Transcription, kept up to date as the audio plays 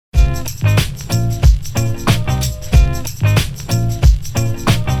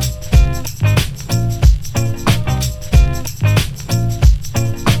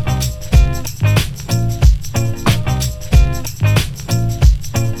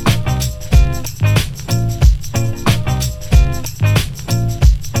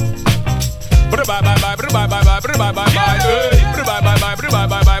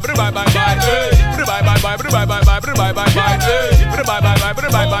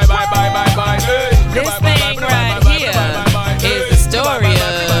This thing right here is the story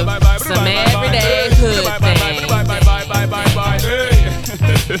of some everyday hood things.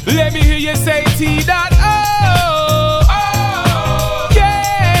 Let me hear you say T.O. Yeah,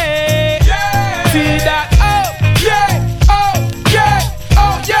 T.O. Yeah, oh yeah,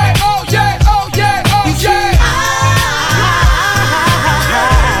 oh yeah, oh yeah, oh yeah, oh yeah.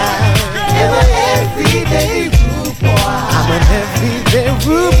 I'm an everyday rude boy. I'm an everyday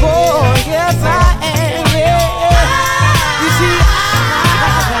rude boy. Yes, I am. You see,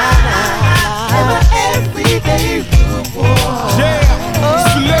 I'm an everyday rude boy. Yeah,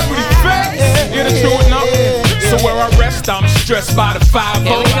 celebrity face. You're the truth now. So where I rest, I'm stressed by the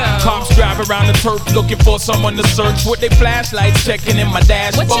 5-0. Cops drive around the turf looking for someone to search with their flashlights, checking in my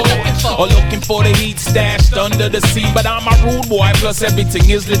dashboard. Or looking for the heat stashed under the seat. But I'm a rude boy, plus everything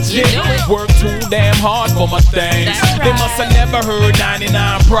is legit. Work too damn hard for my things. Right. They must have never heard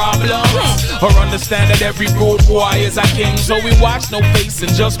 99 problems or understand that every rude boy is a king. So we watch no face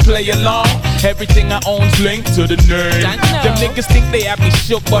and just play along. Everything I own's linked to the name. Them niggas think they have me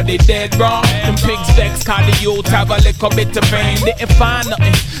shook, but they dead wrong. Them pigs vex, cardio, have a little bit of fame. Didn't find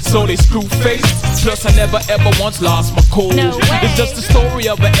nothing, so they screw face. Plus I never ever once lost my cool. It's just the story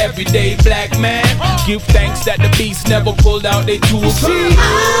of an everyday black man. Give thanks that the beast never pulled out their tools. Yes,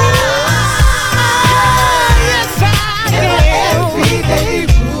 I am. Everyday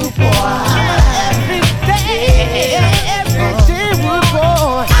rude boy. Everyday rude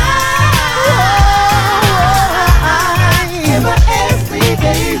boy. I'm an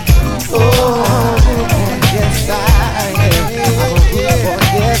everyday rude boy. Yes, I am.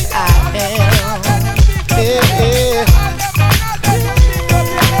 Yes, I am. Yeah.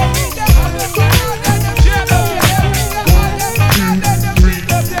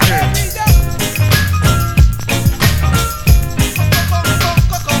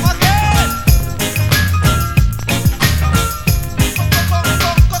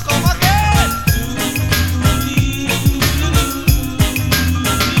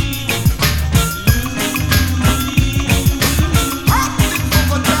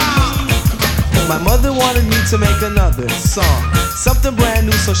 My mother wanted me to make another song, something brand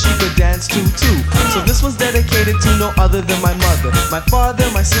new so she could dance to too. So this one's dedicated to no other than my mother, my father,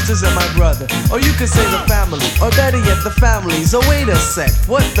 my sisters, and my brother. Or you could say the family, or better yet the families. Oh wait a sec,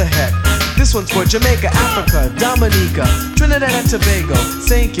 what the heck? This one's for Jamaica, Africa, Dominica, Trinidad and Tobago,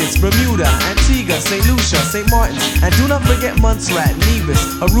 St. Kitts, Bermuda, Antigua, St. Lucia, St. Martin, and do not forget Montserrat, Nevis,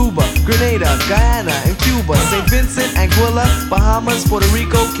 Aruba, Grenada, Guyana, and Cuba, St. Vincent, Anguilla, Bahamas, Puerto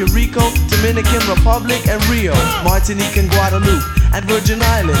Rico, Curico, Dominican Republic, and Rio, Martinique and Guadeloupe, and Virgin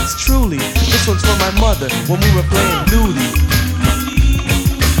Islands. Truly, this one's for my mother when we were playing Ludi.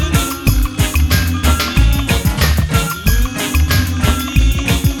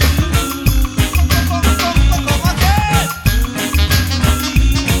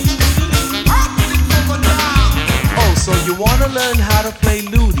 So you wanna learn how to play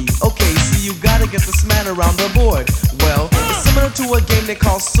Ludi? Okay, so you gotta get this man around the board. Well, it's similar to a game they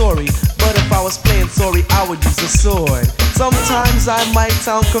call Sorry, but if I was playing Sorry, I would use a sword. Sometimes I might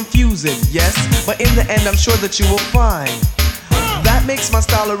sound confusing, yes, but in the end I'm sure that you will find that makes my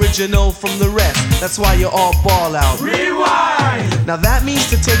style original from the rest. That's why you all ball out. Rewind! Now that means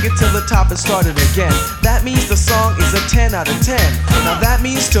to take it to the top and start it again. That means the song is a 10 out of 10. Now that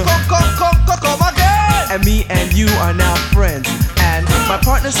means to come again. And me and you are now friends. And my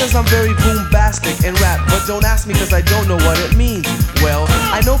partner says I'm very boombastic in rap, but don't ask me cause I don't know what it means. Well,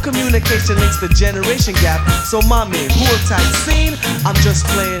 I know communication links the generation gap. So mommy, who attacked scene? I'm just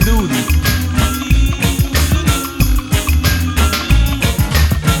playing Ludi.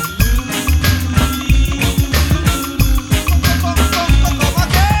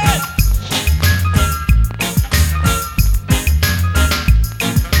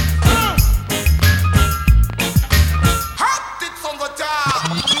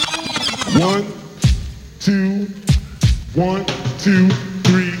 One, two, 1, 2,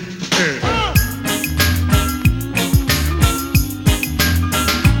 3, and.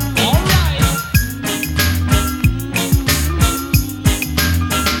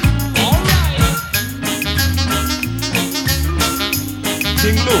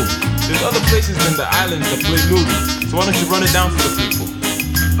 King Lou, there's other places than the islands that play Ludi, so why don't you run it down for the people?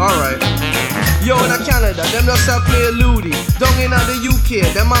 Alright. Yo, in Canada, them just a play Ludi. Down in the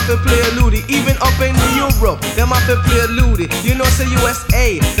UK, them have to play Ludi. Even up in Europe, them have to play Ludi. You know, say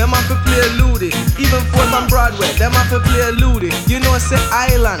USA, them have to play Ludi. Even Fort on Broadway, them have to play Ludi. You know, say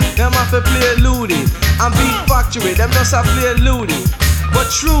Ireland, them have to play Ludi. And Beat Factory, them just a play Ludi. But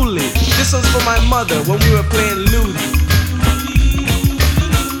truly, this was for my mother when we were playing Ludi.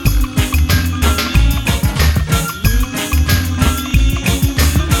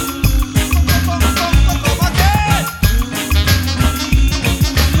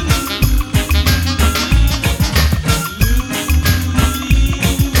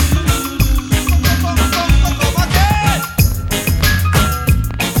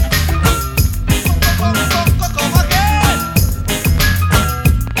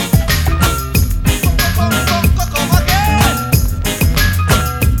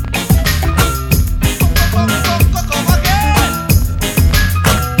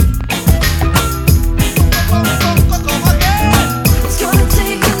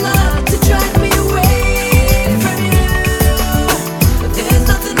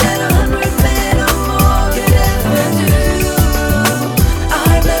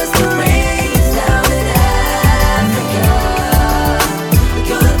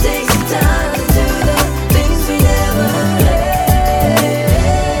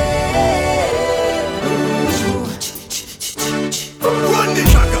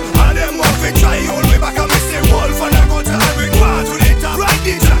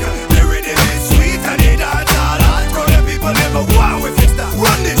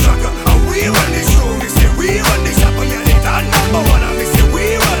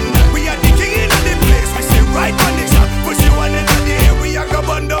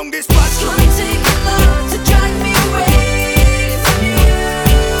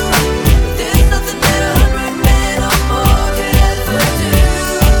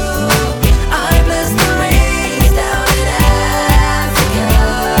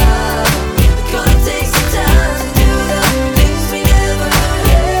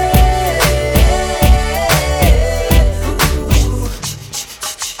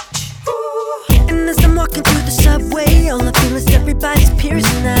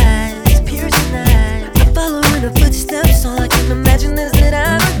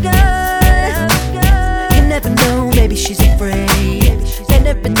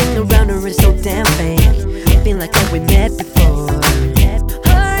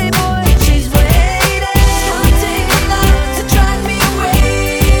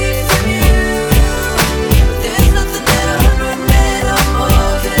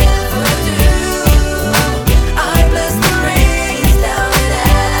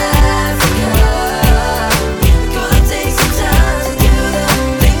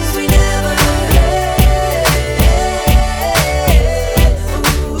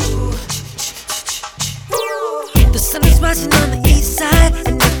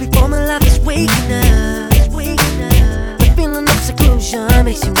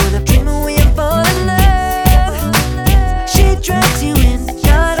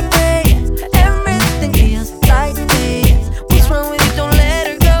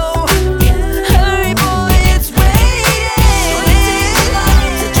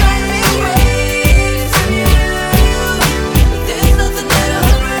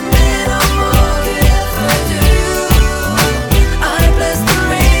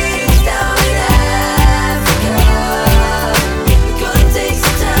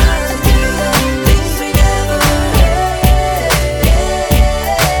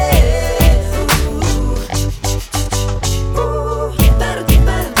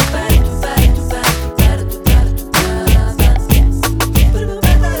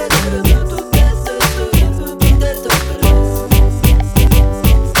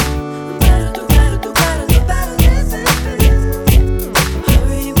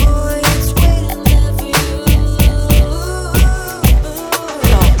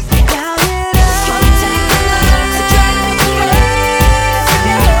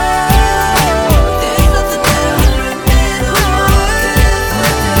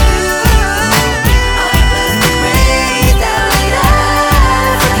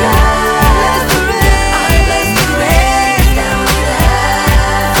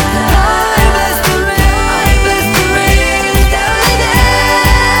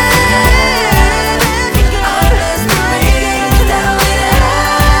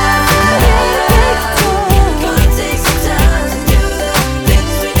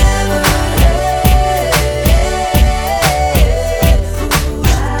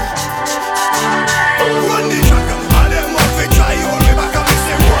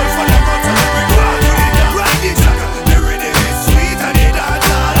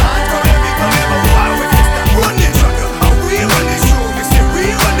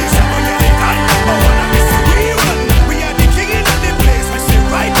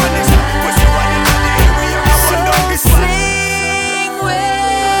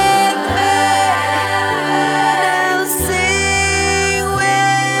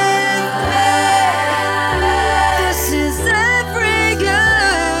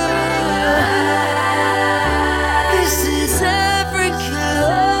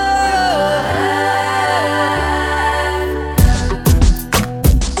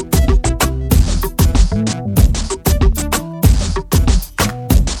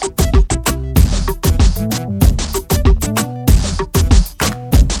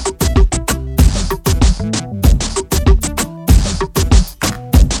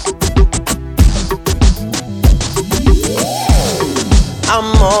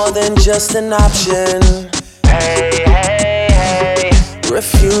 more than just an option. Hey, hey, hey.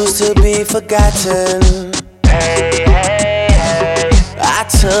 Refuse to be forgotten. Hey, hey, hey. I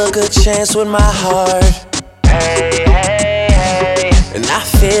took a chance with my heart. Hey, hey, hey. And I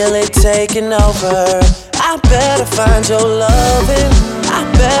feel it taking over. I better find your loving. I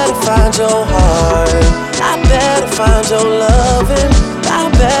better find your heart. I better find your loving. I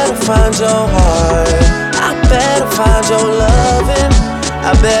better find your heart. I better find your loving.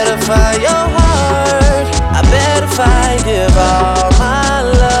 I better find your heart. I better find, give all my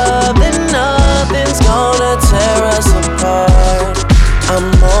love, then nothing's gonna tear us apart. I'm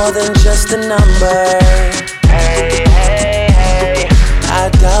more than just a number. Hey, hey, hey. I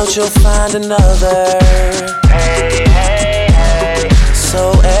doubt you'll find another. Hey, hey, hey.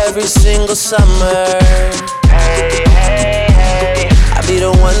 So every single summer, hey, hey, hey, I'll be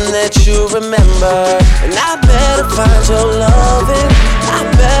the one that you remember. And I better find your loving. I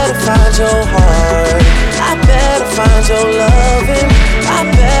better find your heart. I better find your loving. I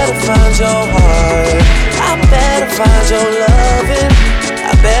better find your heart. I better find your loving.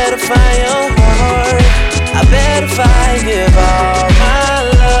 I better find your heart. I better find, give all my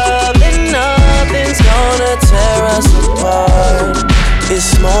love, and nothing's gonna tear us apart.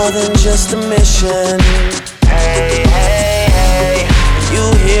 It's more than just a mission. Hey, hey, hey. You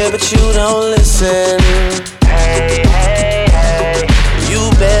hear but you don't listen. Hey, hey, hey. You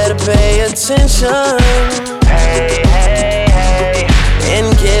better pay attention. Hey, hey, hey. And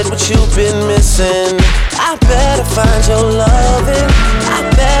get what you've been missing. I better find your loving. I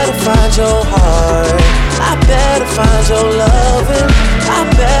better find your heart. I better find your loving. I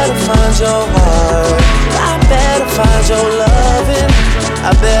better find your heart. I better find your loving.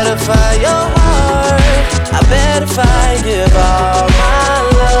 I better find your heart. I better find, give all my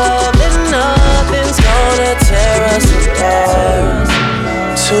love, and nothing's gonna tear us apart.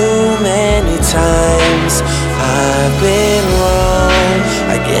 Too many times I've been wrong.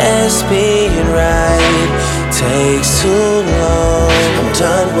 I guess being right takes too long. I'm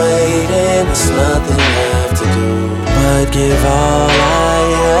done waiting, there's nothing left to do but give all I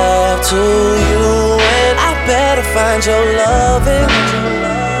have to you. And I better find your loving.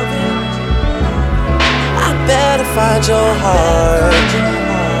 I better find your heart.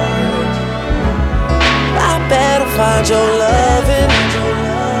 I better find your loving.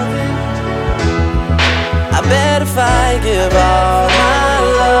 I better find, give all my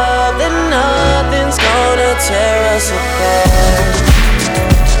love, then nothing's gonna tear us apart.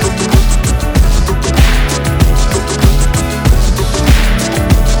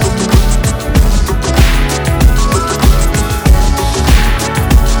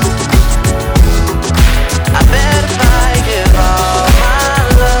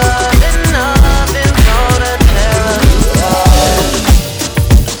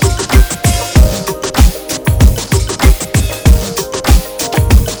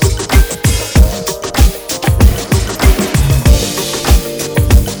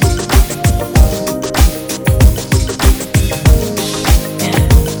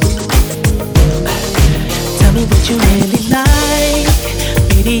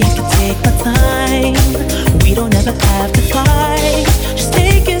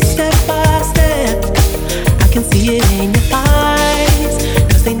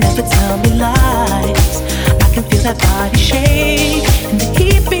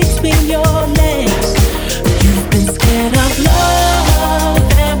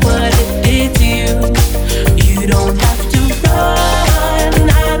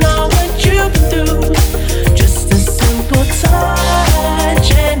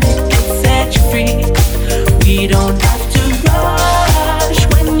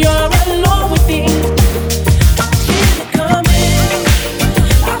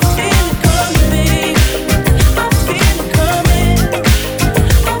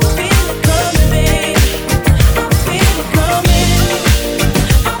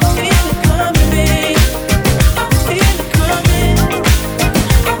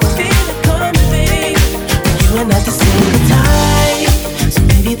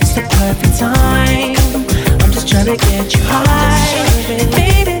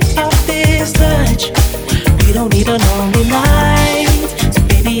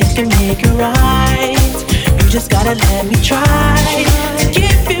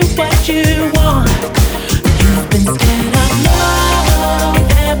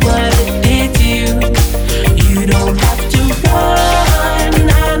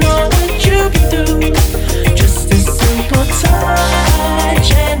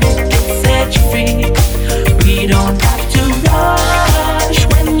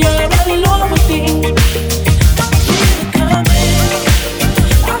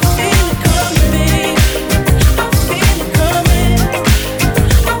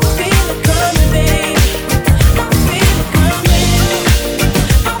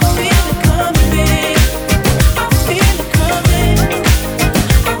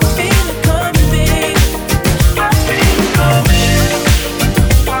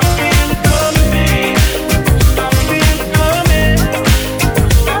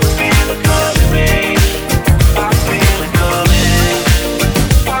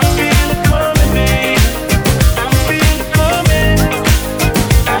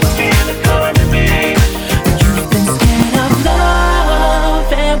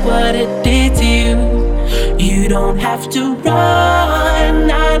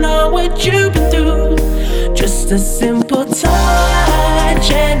 Just a simple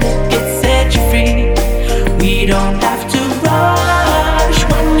touch and it set you free. We don't have to rush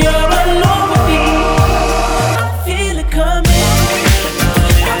when you're alone with me. I feel it coming.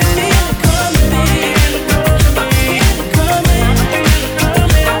 I feel it coming, baby. I feel it coming. I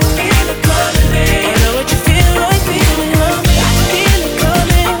feel it coming, baby. I know what you feel like feeling. I feel it coming. I feel it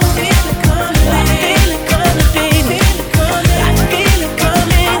coming, baby. I feel it coming, baby. I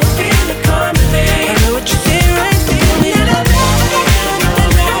feel it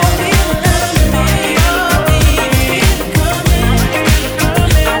coming.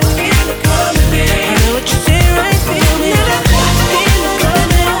 I feel it coming, baby. I know what you feel right feeling. I feel it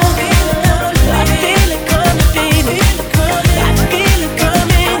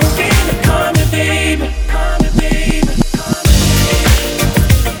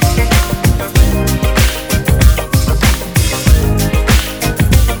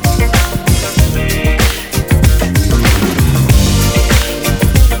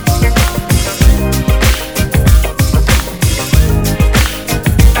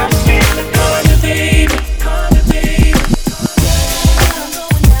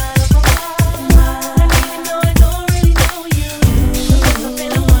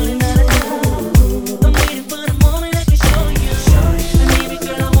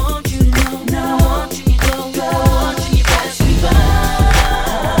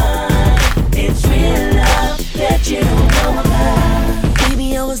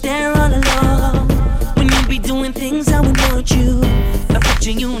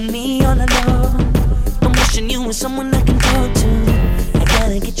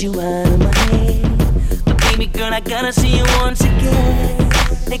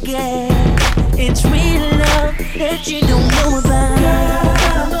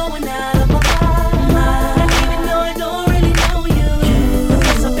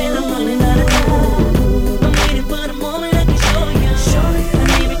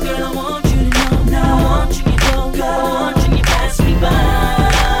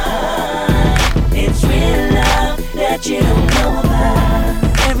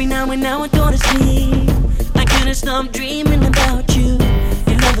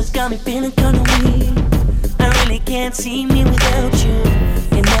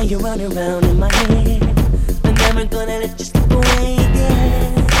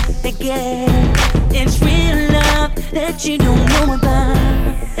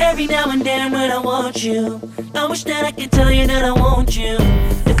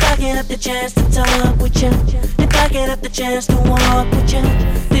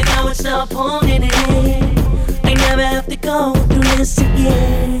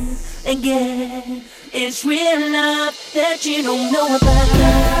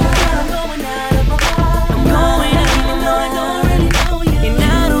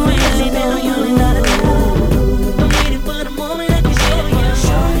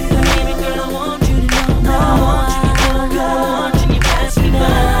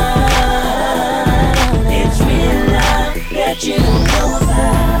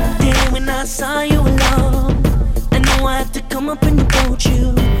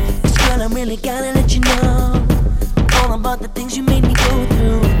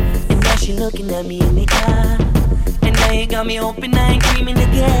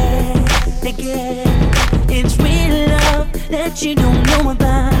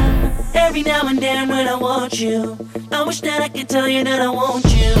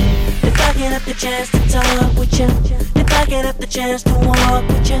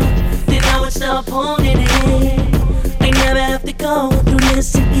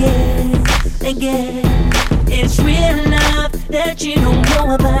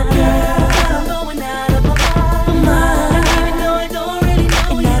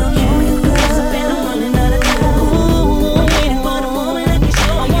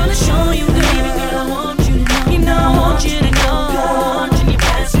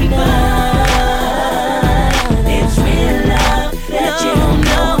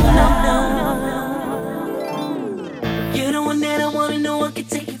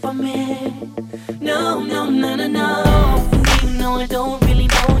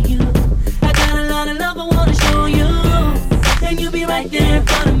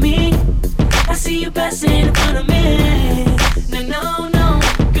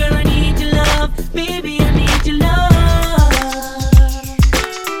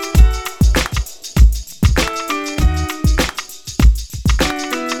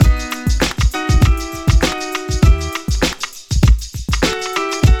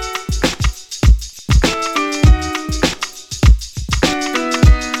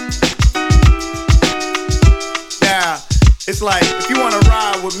It's like, if you wanna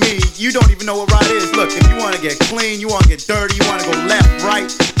ride with me, you don't even even know what right is. Look, if you wanna get clean, you wanna get dirty, you wanna go left, right,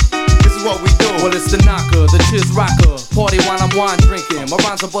 this is what we do. Well, it's the knocker, the chiz rocker. Party while I'm wine drinking. My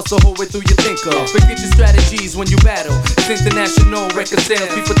rhymes will bust the whole way through your thinker. Forget your strategies when you battle. It's international record sales.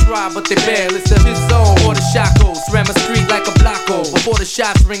 People try, but they bail. It's the chiz zone or the shackles. Ram a street like a blocko before the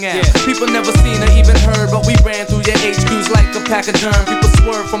shots ring out. People never seen or even heard, but we ran through their HQs like a pack of germ. People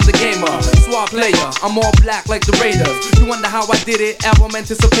swerve from the gamer. Suave player, I'm all black like the Raiders. You wonder how I did it? Album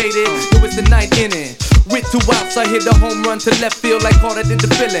anticipated. It was the ninth inning. With 2 outs, I hit the home run to left field like Carter did the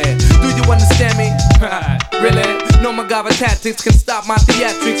Philly. Do you understand me? Really? No MacGyver tactics can stop my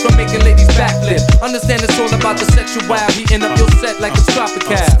theatrics from making ladies backflip. Understand it's all about the sexuality. End up your set like a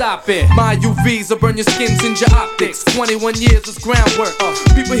Tropical. Stop it. My UVs will burn your skin, singe your optics. 21 years is groundwork.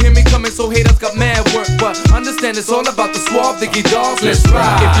 People hear me coming, so haters got mad work. But understand it's all about the suave, diggy dogs. Let's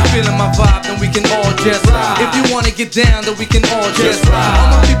ride. If you're feeling my vibe, then we can all just ride. If you wanna get down, then we can all just ride. All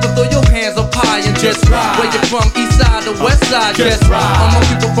my people, throw your hands up high and just ride. Where you from, east side or west side, just ride. All my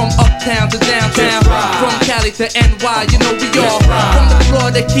people from uptown to downtown, from Cali to NY, you know we all from the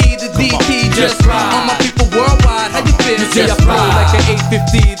Florida Key to DT, just ride. All my people worldwide, how you feel? Just ride. Like an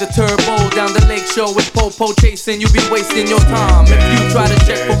 850, the turbo down the lake show with Popo chasing, you be wasting your time if you try to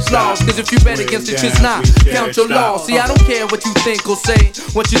check for flaws. Cause if you bet against it, just not count your loss. See, I don't care what you think or say,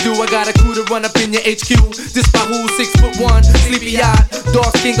 what you do. I got a crew to run up in your HQ. This by who, 6'1", sleepy eyed,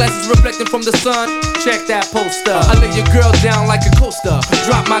 dark skin glasses reflecting from the sun. Check that poster. I lay your girl down like a coaster.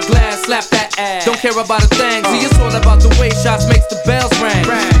 Drop my glass, slap that ass. Don't care about a thing. See, it's all about the way shots makes the bells ring.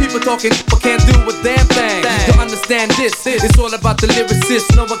 People talking but can't do a damn thing. You understand this? It's all about the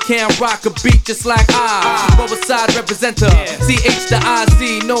lyricist. No one can rock a beat just like I. Both side representer. CH the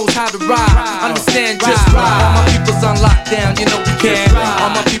IZ knows how to ride. Understand, just ride. All my people's on lockdown, you know we can.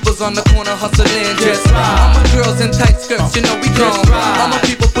 All my people's on the corner hustling, just ride. All my girls in tight skirts, you know we gone. All my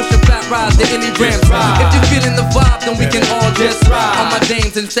people pushing flat rides, the any rims. If you're feeling the vibe, then we can all just ride. All my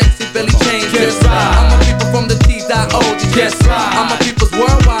dames in sexy belly chains, just ride. All my people from the T.O, just ride. All my people's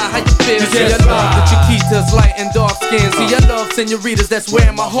worldwide, how you feel? See, I love the Chiquitas, light and dark skin. See, I love senoritas, that's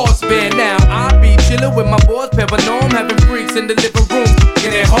where my heart's been. Now I be chillin' with my boys, Pepper. No, I'm having freaks in the living room,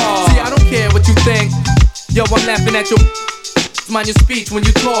 getting it hard. See, I don't care what you think. Yo, I'm laughing at your. Mind your speech when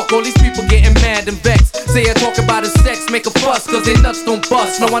you talk. All these people getting mad and vexed. Say I talk about his sex, make a fuss, cause they nuts don't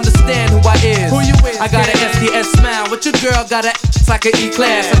bust. No understand who I is. Who you is? I got an STS smile, but your girl got a like an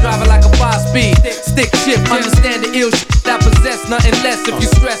E-class. I drive it like a 5-speed stick shift. Understand the ill shit I possess, nothing less. If you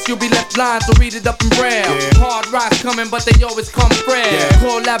stress, you'll be left blind, so read it up in braille. Hard rocks coming, but they always come fresh.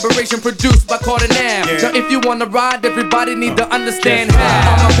 Collaboration produced by Kardinal. Now if you wanna ride, everybody need to understand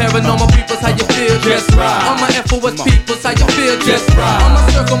how. All my paranormal peoples, how you feel? Just ride. All my FOS peoples, how you feel? Just ride. All my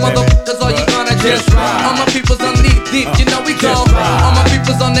circle motherfuckers, all you gonna just ride. All my peoples on knee deep, you know we gone. All my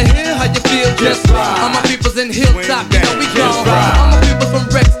peoples on the hill, how you feel? Just ride. All my peoples in Hilltop, you know we gone. All my people from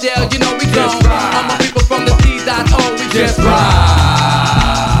Rexdale, you know we gone. All my people from the T.O, we just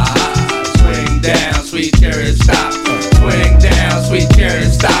ride. Swing down, sweet chariot, stop. Swing down, sweet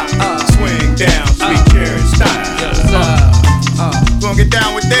chariot, stop. Swing down, sweet chariot, stop. You wanna get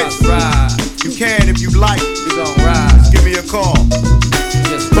down with this? You can if you like. We gon' ride. Just give me a call.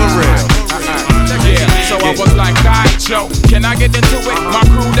 Just for real. Yeah, so I was like, alright, Joe, can I get into it? My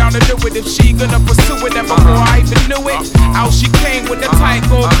crew down to do it if she gonna pursue it. And before I even knew it, out she came with the tight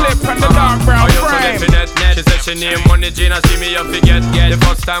gold clip and the dark brown frame. She said she name Money Gina, see me you forget. The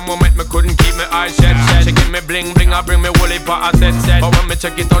first time we met me couldn't keep my eyes shut. She give me bling bling, I bring me woolly pot, I said. But when me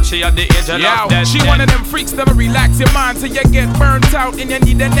check it out, she had the age of dead. She one of them freaks that'll relax your mind till you get burnt out and you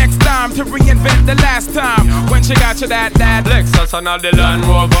need the next time to reinvent the last time. When she got you that Lexus and all the Land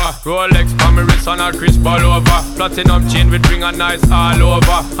Rover, Rolex for me wrist and all crisp all over. Platinum chain with ring and nice all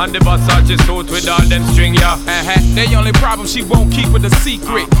over. And the Versace suit with all them string, yeah. The only problem, she won't keep it a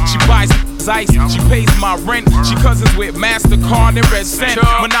secret. She buys ice, she pays my rent. She cousins with MasterCard and Red Cent.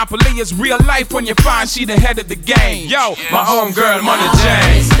 Monopoly is real life when you find she the head of the game. Yo, my homegirl, Money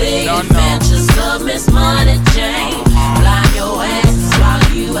Jane. No, Adventures of Miss Money Jane. Blind your ass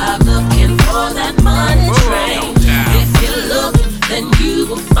while you out looking for that money train. If you look, then you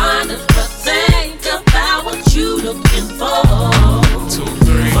will find it. But think about what you looking for. 2,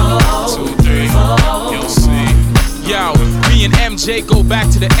 3, 2, 3. You'll see. Yo, me and MJ go back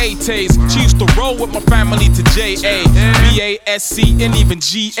to the 80s. She used to roll with my family to JA, BASC, and even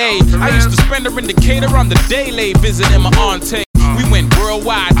GA. I used to spend her in Decatur on the daily, visiting my auntie. We went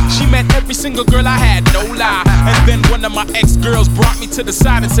worldwide. She met had every single girl I had, no lie. And then one of my ex-girls brought me to the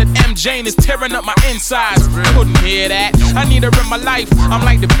side and said, M. Jane is tearing up my insides. Couldn't hear that. I need her in my life. I'm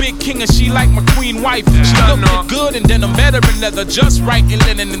like the big king and she like my queen wife. She looked good and then I'm better in leather, just right in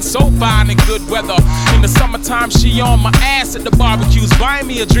linen and so fine in good weather. In the summertime, she on my ass at the barbecues, buying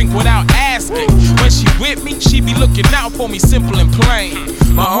me a drink without asking. When she with me, she be looking out for me, simple and plain.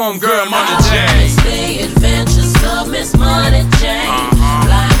 My homegirl, Money Jane. It's the adventures of Miss Money Jane.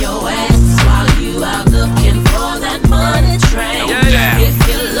 Fly your ass while you out looking for that money train. If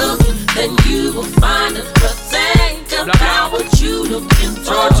you look, then you will find it. But think about what you looking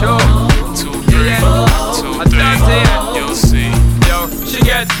for. 2, 3, 4, 4. You'll see. Yo, she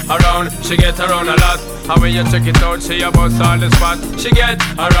get around a lot. How when you check it out, she about all the spot. She get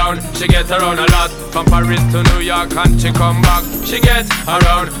around a lot. From Paris to New York and she come back. She get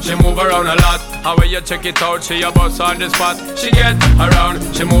around, she move around a lot. How when you check it out, she about all the spot. She get around,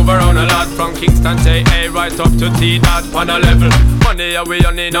 she move around a lot. From Kingston, JA, right up to T-Dot on a level. Money we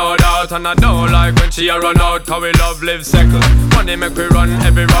only no doubt. And I don't like when she a run out, cause we love live second. Money make we run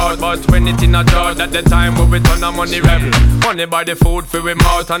every route, but when it in a drought, at the time when we turn a money rebel. Money buy the food for we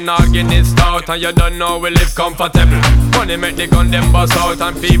mouth and noggin is stout. And you don't know we live comfortable. Money make the gun them bust out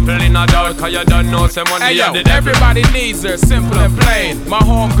and people in a doubt, cause you don't know say money hey, and the devil. Everybody needs her, simple and plain. My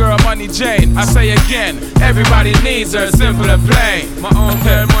homegirl Money Jane, I say again, everybody needs her, simple and plain. My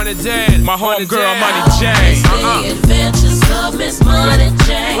homegirl Money Jane, my homegirl Money Jane. It's the adventures of Miss Money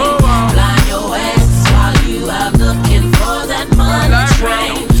Jane. Fly your ass while you out looking for that money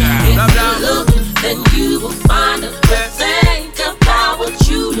train. If you look, then you will find it. But think about what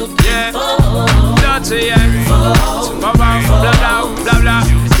you looking for. Dirty, yeah. Blah, blah, blah, blah,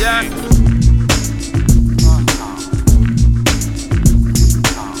 yeah.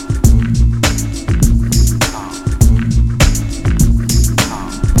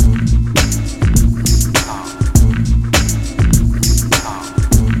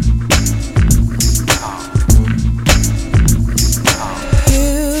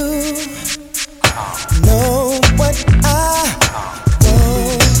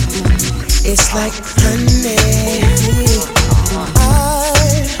 It's like honey,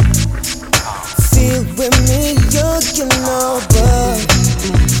 I feel with me, you know, but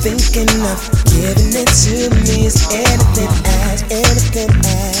thinking of giving it to me is anything as.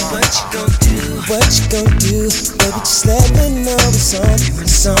 What you gon' do? What you gon' do? Baby, just let me know it's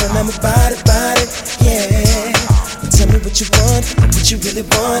on, I'm about it, yeah. Tell me what you want, or what you really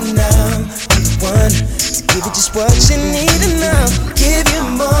want now. I'm the one to give you just what you need and now. Give you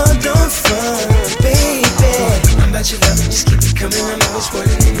more, don't front, baby. I'm about your love and just keep it coming. I'm always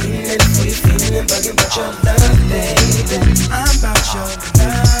wanting and needing it before you're feeling and bugging about your love, baby. I'm about your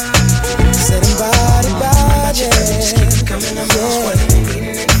love. Said I'm about it, just keep it coming. I'm always wanting and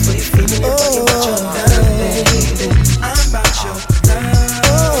needing it before you're feeling and bugging about your love, baby. I'm about your love.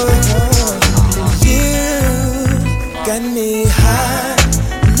 Got me high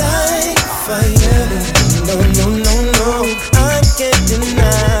like fire. No, I can't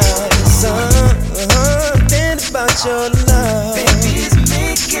deny something about your love. Baby, it's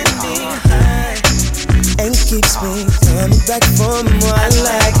making me high and keeps me coming back for more. I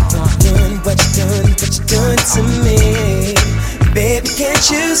like what you're doing to me. Baby, can't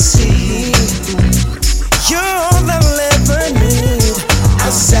you see? You're all I'll ever need.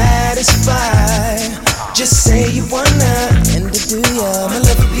 I'll satisfy. Just say you wanna, and to do ya, my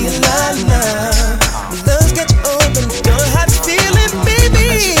love will be alive now. My love's got you open, don't have to feel it,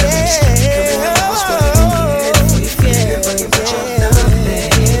 baby.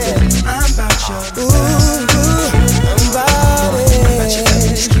 I'm about your love. I'm about it.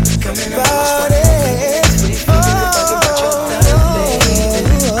 Just keep it coming. About it. I'm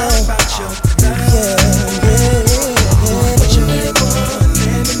about your love. What you really want,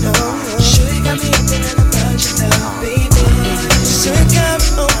 let me know. Sure you got me open and I'm about your love, baby.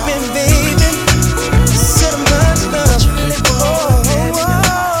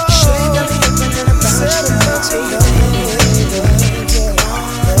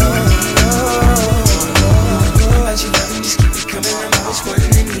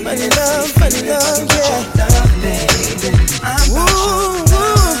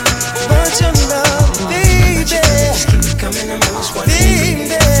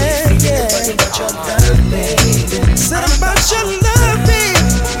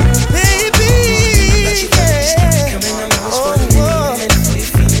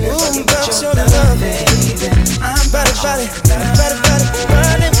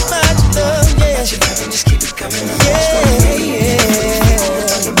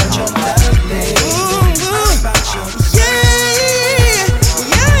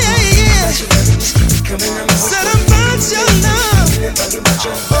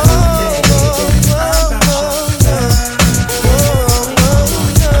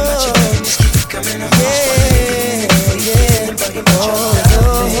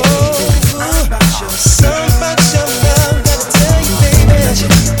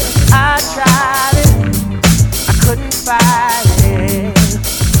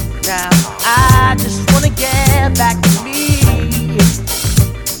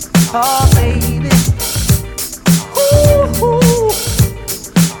 Oh, baby. Ooh,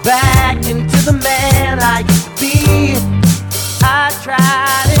 back into the man I used to be. I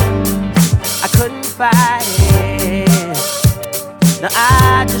tried it, I couldn't fight it. Now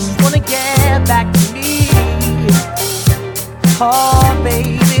I just wanna get back to me. Oh,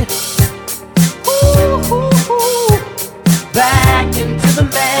 baby. Ooh, back into the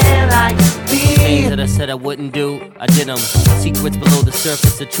man I used to be. Things that I said I wouldn't do, I did them. Secrets below the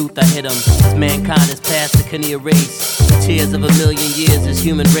surface, the truth I hid them. As mankind is past, it can erase the tears of a million years. This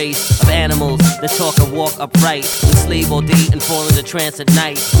human race of animals that talk and walk upright, enslave all day and fall into trance at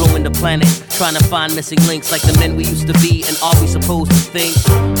night. Growing the planet, trying to find missing links like the men we used to be. And are we supposed to think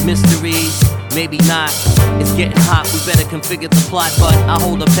mysteries? Maybe not. It's getting hot, we better configure the plot. But I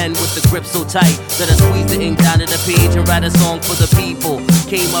hold a pen with the grip so tight that I squeeze the ink down to the page and write a song for the people.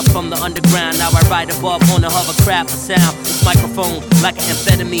 Came up from the underground, now I ride above on a hovercraft for sound. This microphone like an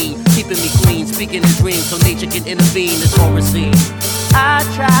amphetamine, keeping me clean, speaking in dreams so nature can intervene. It's all received. I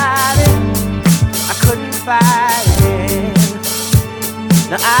tried it, I couldn't fight it.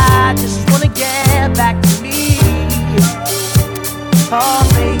 Now I just wanna get back to me. Oh,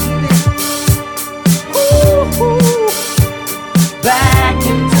 baby. Ooh, back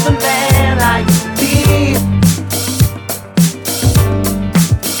into the man I used to be.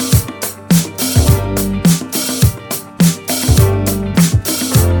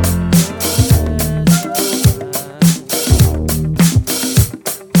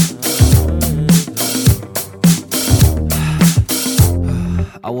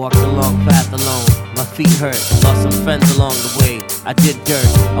 I walked a long path alone, my feet hurt, lost some friends along the way. I did dirt,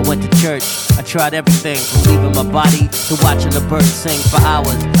 I went to church, I tried everything from leaving my body to watching the birds sing for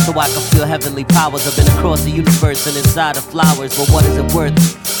hours so I could feel heavenly powers. I've been across the universe and inside of flowers, but what is it worth?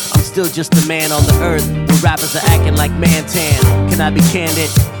 I'm still just a man on the earth where rappers are acting like man-tan. Can I be candid?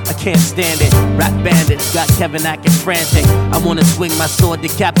 I can't stand it. Rap bandits got Kevin acting frantic. I wanna swing my sword,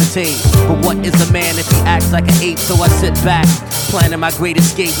 decapitate. But what is a man if he acts like an ape? So I sit back, planning my great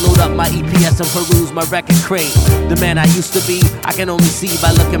escape. Load up my EPS and peruse my record crate. The man I used to be, I can only see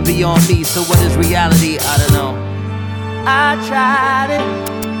by looking beyond me. So what is reality? I don't know. I tried it,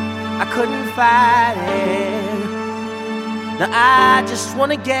 I couldn't fight it. Now I just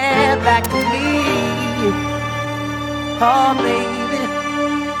wanna get back to me. Oh, baby.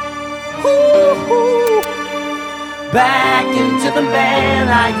 Ooh, back into the man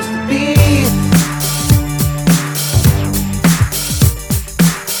I used to be.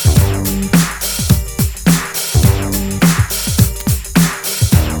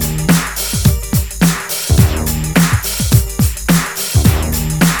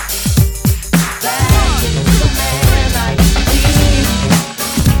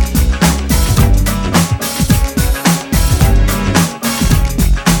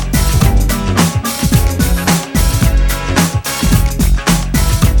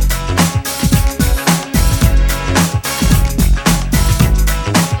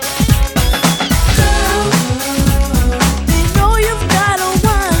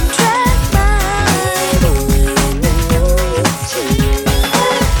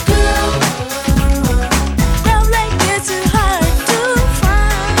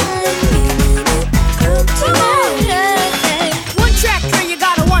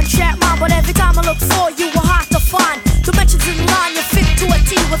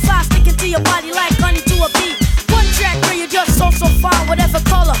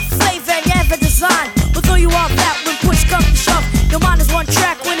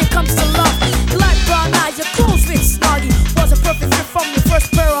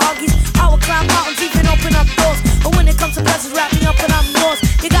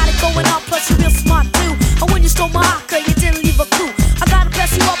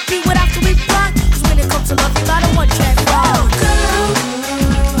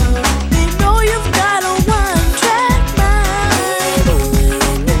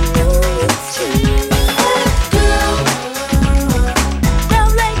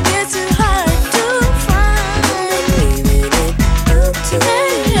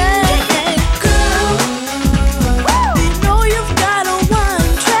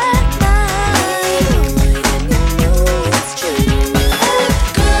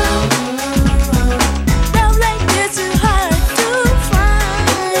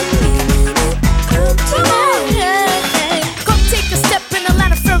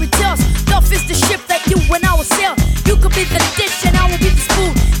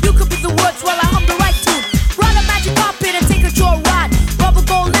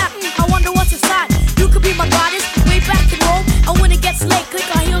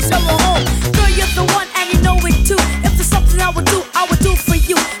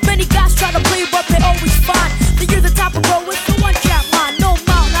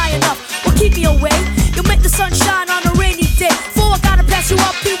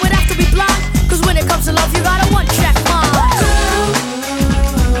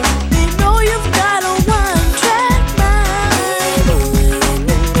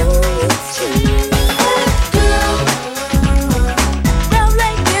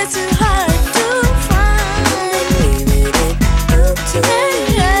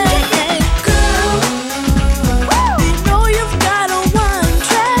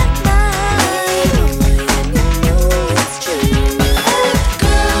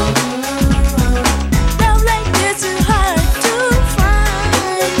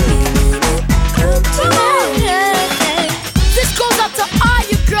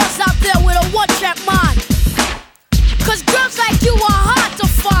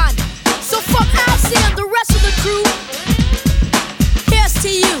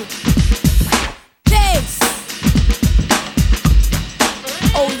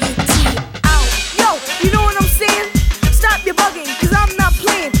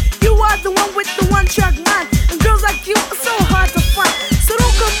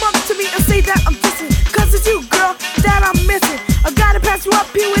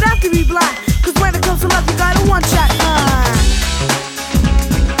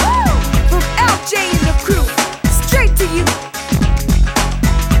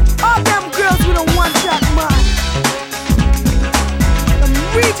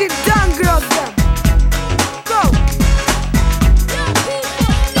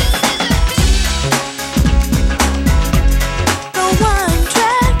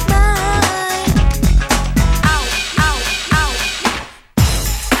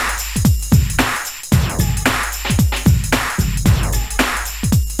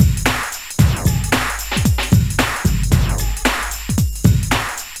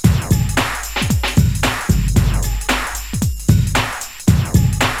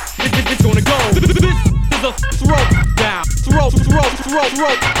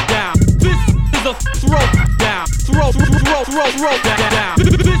 throw down. This is a throw down. Throw down.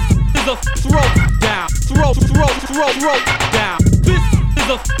 This is a throw down. Throw down. This is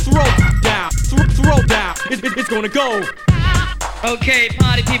a throw down. Throw down. It's gonna go. Okay,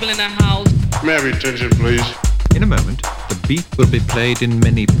 party people in the house. May I have your attention, please? In a moment, the beat will be played in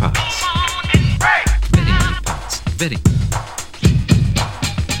many parts. Many parts. Very.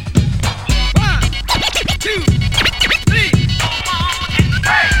 1, 2, 3.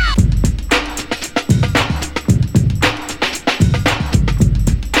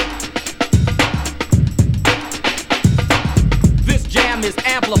 This jam is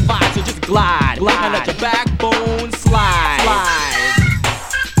amplified, so just glide and let your backbone slide.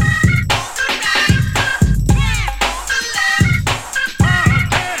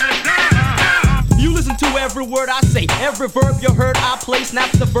 Every word I say, every verb you heard I play,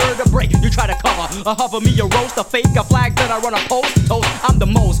 snaps the vertebrae. You try to cover, hover me, a roast, a fake, a flag, then I run a post, toast, I'm the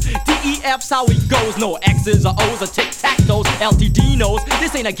most. DEF's how it goes, no X's or O's or tic-tac-toes. LTD knows,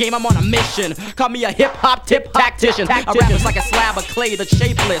 this ain't a game, I'm on a mission. Call me a hip-hop tip-tactician. A rapper's like a slab of clay that's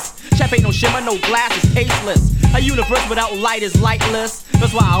shapeless. Champagne no shimmer, no glass is tasteless. A universe without light is lightless.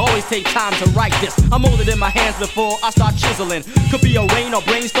 That's why I always take time to write this. I'm molded in my hands before I start chiseling. Could be a rain or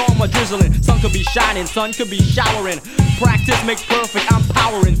brainstorm or drizzling. Sun could be shining, sun could be showering. Practice makes perfect, I'm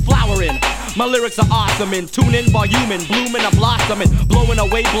powering, flowering. My lyrics are awesome and tuning, voluming, blooming, I'm blossoming. Blowing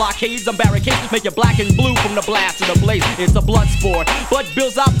away blockades and barricades. Make you black and blue from the blast to the blaze. It's a blood sport, blood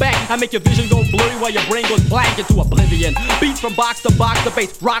builds out back. I make your vision go blurry while your brain goes blank into oblivion. Beats from box to box, the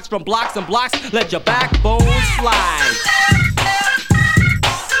bass rocks from blocks and blocks. Let your backbone slide.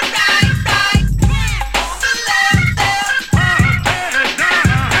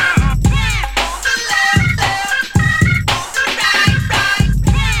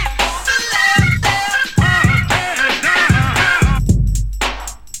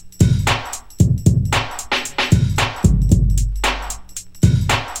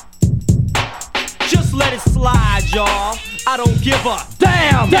 Y'all, I don't give a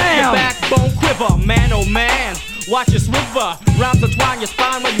damn. Your backbone quiver, man, oh man. Watch your swiver, rhymes entwine your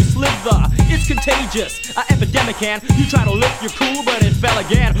spine when you slither. It's contagious, an epidemic can. You try to lift your cool, but it fell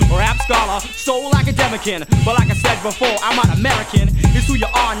again. Rap scholar, soul academician. But like I said before, I'm not American. It's who you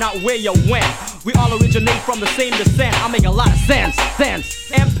are, not where you went. We all originate from the same descent. I make a lot of sense. And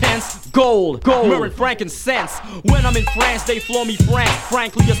pence, gold, myrrh and frankincense. When I'm in France, they floor me frank.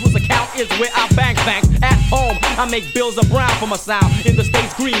 Frankly, just what's account is where I bank. At home, I make bills of brown for my sound. In the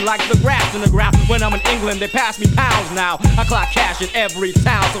States, green like the grass in the ground. When I'm in England, they pass me pounds now. I clock cash in every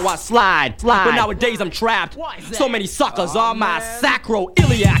town, so I slide. But nowadays I'm trapped. So many suckers on my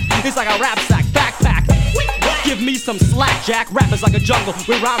sacroiliac. It's like a rap sack backpack. Give me some slack, Jack. Rap is like a jungle.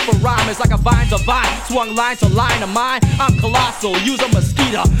 We rhyme for rhyme. It's like a vine to vine. Swung line to line of mine. I'm colossal. Use a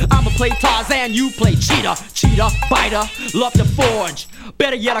mosquito. I'ma play Tarzan. You play cheetah. Cheetah, biter. Love to forge.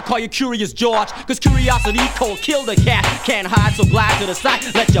 Better yet, I call you Curious George. Cause curiosity cold kill the cat. Can't hide, so glide to the side.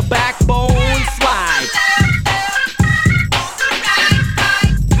 Let your backbone slide.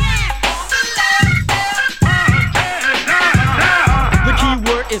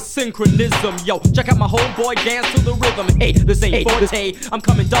 Is synchronism, yo. Check out my whole boy dance to the rhythm. Hey, this ain't forte. I'm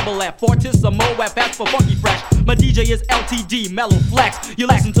coming double F, fortissimo F for funky fresh. My DJ is LTD, mellow flex. You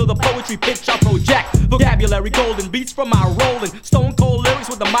listen to the poetry pitch I project. Vocabulary golden, beats from my rolling. Stone cold lyrics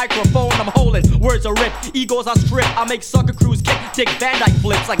with the microphone I'm holding. Words are ripped, egos are stripped. I make sucker crews kick, Dick Van Dyke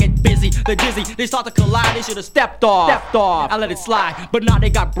flips. I get busy, they're dizzy. They start to collide, they should've stepped off. I let it slide, but now they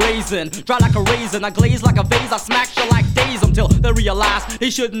got brazen. Dry like a raisin, I glaze like a vase. I smack you like days until they realize they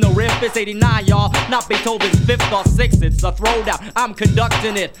shouldn't have riff. It's 89, y'all, not Beethoven's 5th or 6th. It's a throwdown, I'm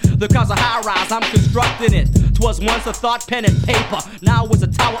conducting it. The cause of high rise, I'm constructing it. 'Twas once a thought, pen and paper. Now it's a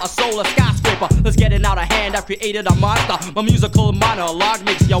tower, a soul, a skyscraper. Let's get it out of hand, I've created a monster. My musical monologue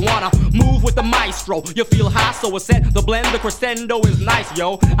makes you wanna move with the maestro. You feel high, so it's set. The blend, the crescendo is nice,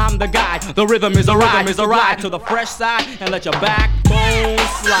 yo. I'm the guy, the rhythm is a ride. To the fresh side and let your backbone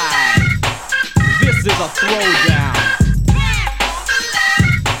slide. This is a throwdown.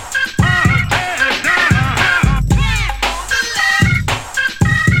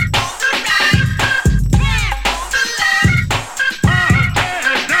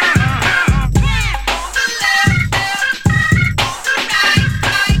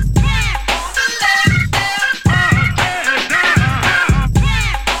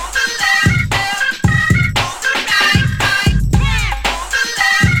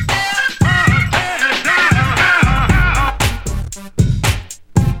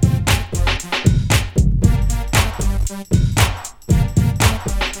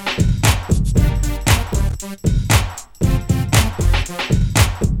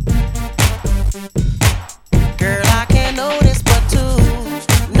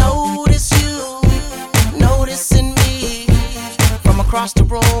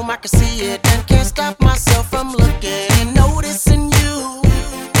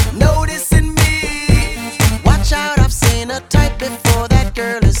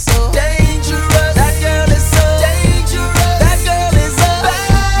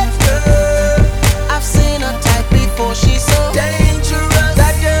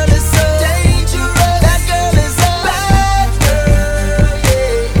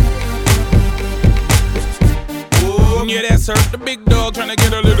 gets hurt. The big dog trying to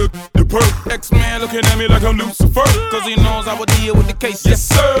get a little the perk. X-Man looking at me like I'm Lucifer, cause he knows I would deal with the case, yes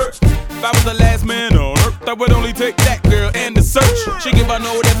sir. If I was the last man on earth, I would only take that girl and the search. She give her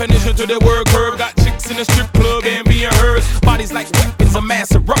no definition to the word curve. Got chicks in the strip club and being hers. Bodies like weapons of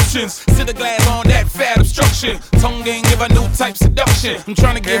mass eruptions. Sit the glass on that fat obstruction. Tongue ain't give a new type seduction. I'm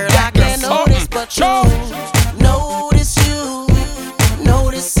trying to give that girl something. But notice you,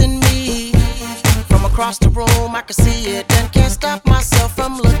 noticing me. From across the room I can see it and can't stop myself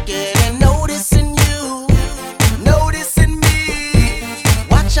from looking and noticing you, noticing me.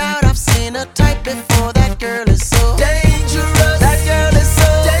 Watch out, I've seen a type before. That girl is so dangerous. That girl is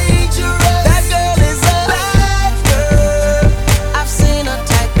so dangerous. That girl is a bad girl. I've seen a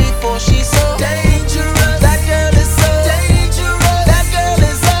type before. She's so dangerous. That girl is so dangerous. That girl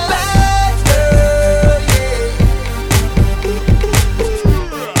is a bad girl.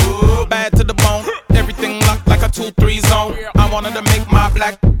 Yeah. Ooh, bad to the bone. Everything locked like a 2-3 zone. I wanted to make my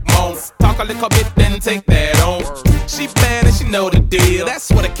black moan. Talk a little bit, then take that on. She bad and she know the deal. That's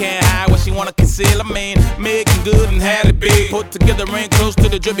what I can't hide, what she wanna conceal. I mean, making good and had it big. Put together ain't close to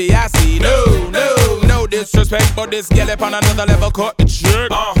the drippy I see. No disrespect, but this gal up on another level caught the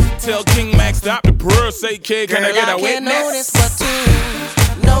trick. Tell King Max stop the prayer, say kid, can I get a witness? Can't notice but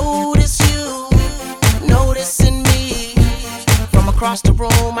to notice you, noticing me. From across the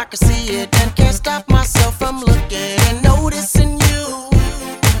room I can see it and can't stop myself from looking and noticing you,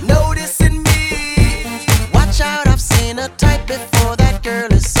 noticing me. Watch out, I've seen a type before. That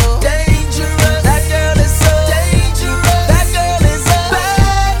girl is so dangerous. That girl is so dangerous. That girl is a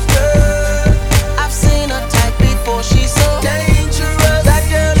bad girl. I've seen a type before. She's so dangerous. That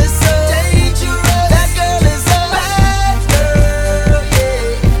girl is so dangerous. That girl is a bad girl.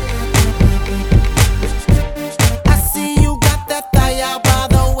 Yeah. I see you got that thigh out by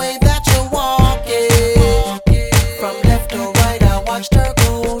the way that you're walking. From left to right, I watched her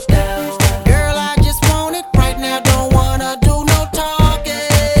go down. Girl, I just want it right now. Don't wanna do no talking.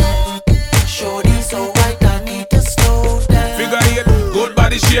 Shorty so right, I need to slow down. Figure 8, good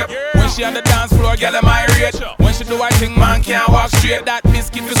body shape. When she on the dance floor, girl, am I rate. When she do I think man can't walk straight. That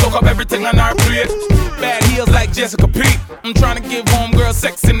biscuit will soak up everything on our plate. Bad heels like Jessica Pete. I'm trying to give homegirl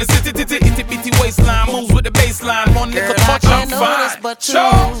sex in the city. Itty bitty waistline moves with the baseline. One nickel touch, I'm fine. But you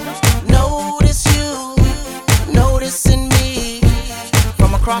notice you, noticing me.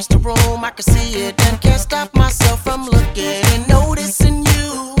 From across the room I can see it and can't stop myself from looking and noticing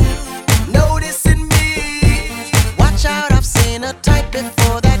you, noticing me. Watch out, I've seen a type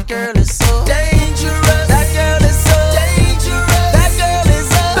before. That girl is